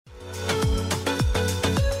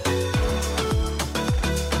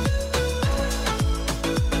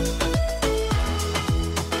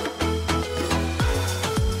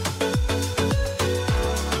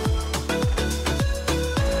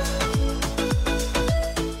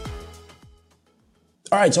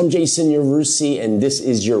All right, so I'm Jason Yarusi, and this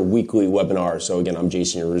is your weekly webinar. So again, I'm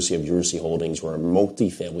Jason Yarusi of Yarusi Holdings. We're a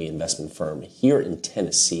multifamily investment firm here in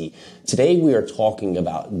Tennessee. Today, we are talking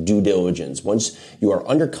about due diligence. Once you are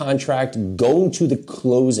under contract, going to the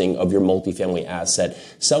closing of your multifamily asset,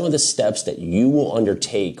 some of the steps that you will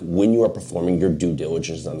undertake when you are performing your due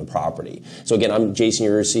diligence on the property. So again, I'm Jason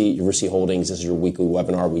Yarusi, Yarusi Holdings. This is your weekly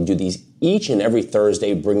webinar. We do these each and every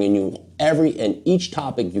Thursday, bringing you every and each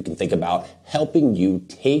topic you can think about, helping you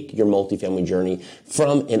take your multifamily journey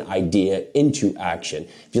from an idea into action.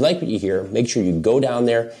 If you like what you hear, make sure you go down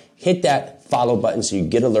there, hit that follow button so you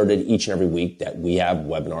get alerted each and every week that we have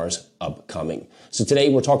webinars upcoming. So today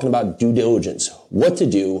we're talking about due diligence, what to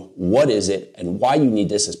do, what is it, and why you need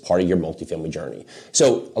this as part of your multifamily journey.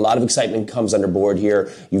 So a lot of excitement comes under board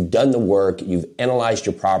here. You've done the work, you've analyzed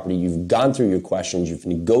your property, you've gone through your questions, you've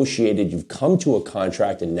negotiated, you've come to a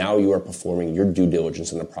contract, and now you are performing your due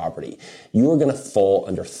diligence on the property. You are going to fall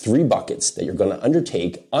under three buckets that you're going to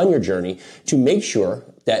undertake on your journey to make sure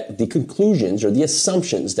that the conclusions or the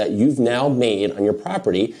assumptions that you've now made on your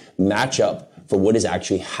property match up for what is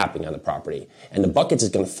actually happening on the property. And the buckets is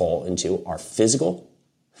going to fall into our physical,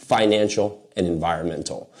 financial, and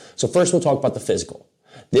environmental. So first we'll talk about the physical.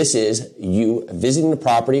 This is you visiting the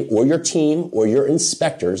property, or your team or your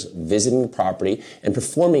inspectors visiting the property and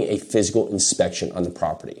performing a physical inspection on the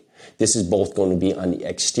property. This is both going to be on the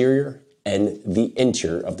exterior and the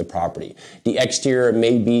interior of the property. The exterior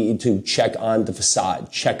may be to check on the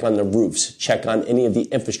facade, check on the roofs, check on any of the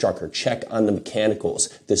infrastructure, check on the mechanicals,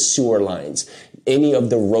 the sewer lines, any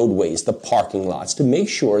of the roadways, the parking lots, to make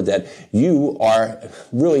sure that you are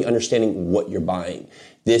really understanding what you're buying.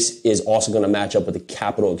 This is also going to match up with the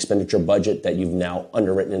capital expenditure budget that you've now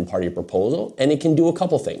underwritten in part of your proposal, and it can do a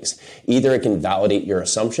couple things. Either it can validate your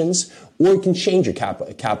assumptions, or it can change your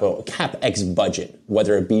CapEx budget,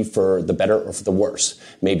 whether it be for the better or for the worse.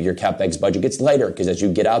 Maybe your CapEx budget gets lighter because as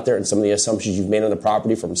you get out there and some of the assumptions you've made on the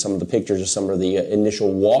property from some of the pictures or some of the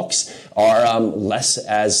initial walks are less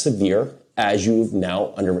as severe as you've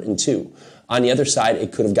now underwritten to. On the other side,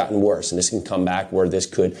 it could have gotten worse, and this can come back where this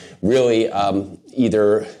could really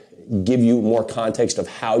either give you more context of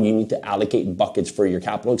how you need to allocate buckets for your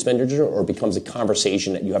capital expenditure, or it becomes a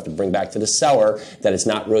conversation that you have to bring back to the seller that it's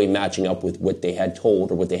not really matching up with what they had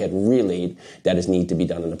told or what they had relayed that is need to be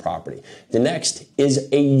done on the property. The next is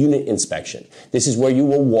a unit inspection. This is where you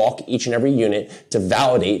will walk each and every unit to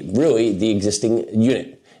validate really the existing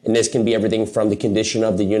unit. And this can be everything from the condition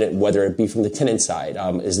of the unit, whether it be from the tenant side.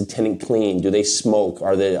 Is the tenant clean? Do they smoke?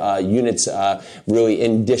 Are the units really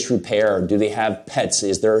in disrepair? Do they have pets?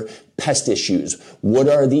 Is there pest issues? What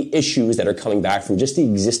are the issues that are coming back from just the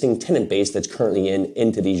existing tenant base that's currently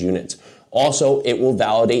into these units? Also, it will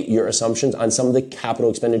validate your assumptions on some of the capital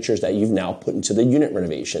expenditures that you've now put into the unit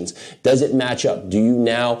renovations. Does it match up? Do you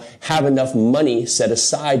now have enough money set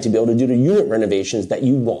aside to be able to do the unit renovations that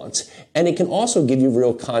you want? And it can also give you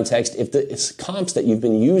real context if the comps that you've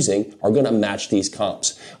been using are going to match these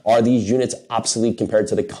comps. Are these units obsolete compared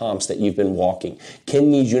to the comps that you've been walking?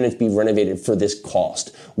 Can these units be renovated for this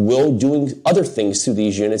cost? Will doing other things to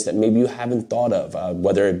these units that maybe you haven't thought of,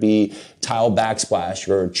 whether it be tile backsplash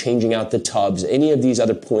or changing out the tubs, any of these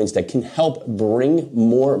other points that can help bring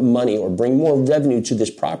more money or bring more revenue to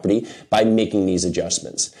this property by making these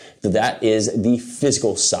adjustments. That is the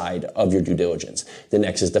physical side of your due diligence. The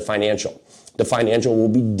next is the financial. The financial will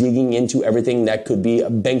be digging into everything that could be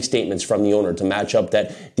bank statements from the owner to match up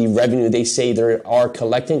that the revenue they say they are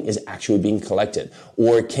collecting is actually being collected.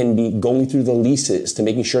 Or it can be going through the leases to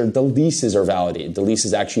making sure the leases are validated. The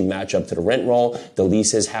leases actually match up to the rent roll. The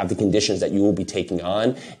leases have the conditions that you will be taking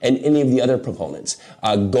on and any of the other components.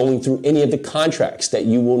 Going through any of the contracts that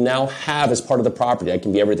you will now have as part of the property. That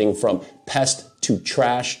can be everything from pest to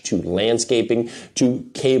trash, to landscaping, to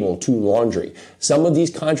cable, to laundry. Some of these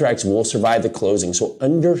contracts will survive the closing. So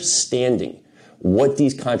understanding what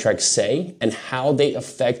these contracts say and how they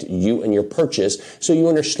affect you and your purchase so you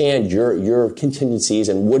understand your contingencies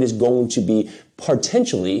and what is going to be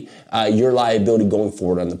potentially your liability going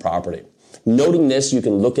forward on the property. Noting this, you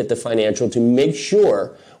can look at the financial to make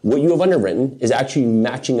sure what you have underwritten is actually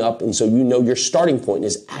matching up, and so you know your starting point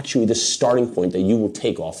is actually the starting point that you will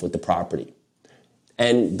take off with the property.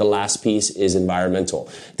 And the last piece is environmental.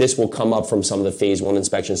 This will come up from some of the phase one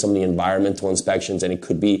inspections, some of the environmental inspections, and it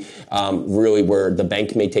could be really where the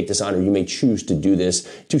bank may take this on, or you may choose to do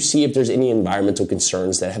this to see if there's any environmental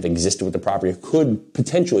concerns that have existed with the property. It could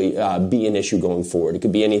potentially be an issue going forward. It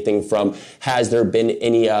could be anything from, has there been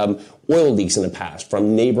any oil leaks in the past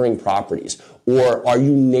from neighboring properties? Or are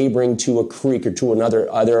you neighboring to a creek or to other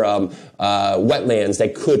wetlands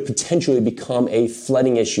that could potentially become a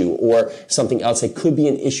flooding issue or something else that could be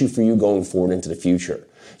an issue for you going forward into the future?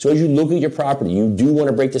 So as you look at your property, you do want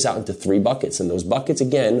to break this out into 3 buckets. And those buckets,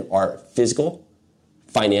 again, are physical,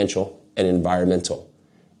 financial, and environmental.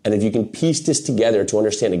 And if you can piece this together to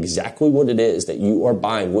understand exactly what it is that you are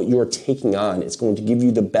buying, what you are taking on, it's going to give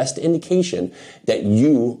you the best indication that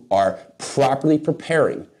you are properly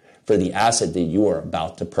preparing for the asset that you are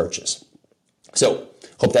about to purchase. So,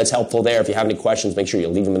 hope that's helpful there. If you have any questions, make sure you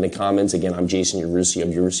leave them in the comments. Again, I'm Jason Yarusi of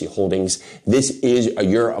Yarusi Holdings. This is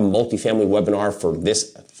your multifamily webinar for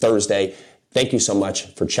this Thursday. Thank you so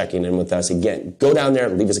much for checking in with us. Again, go down there,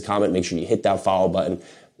 leave us a comment, make sure you hit that follow button.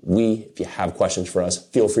 If you have questions for us,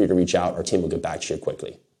 feel free to reach out. Our team will get back to you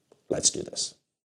quickly. Let's do this.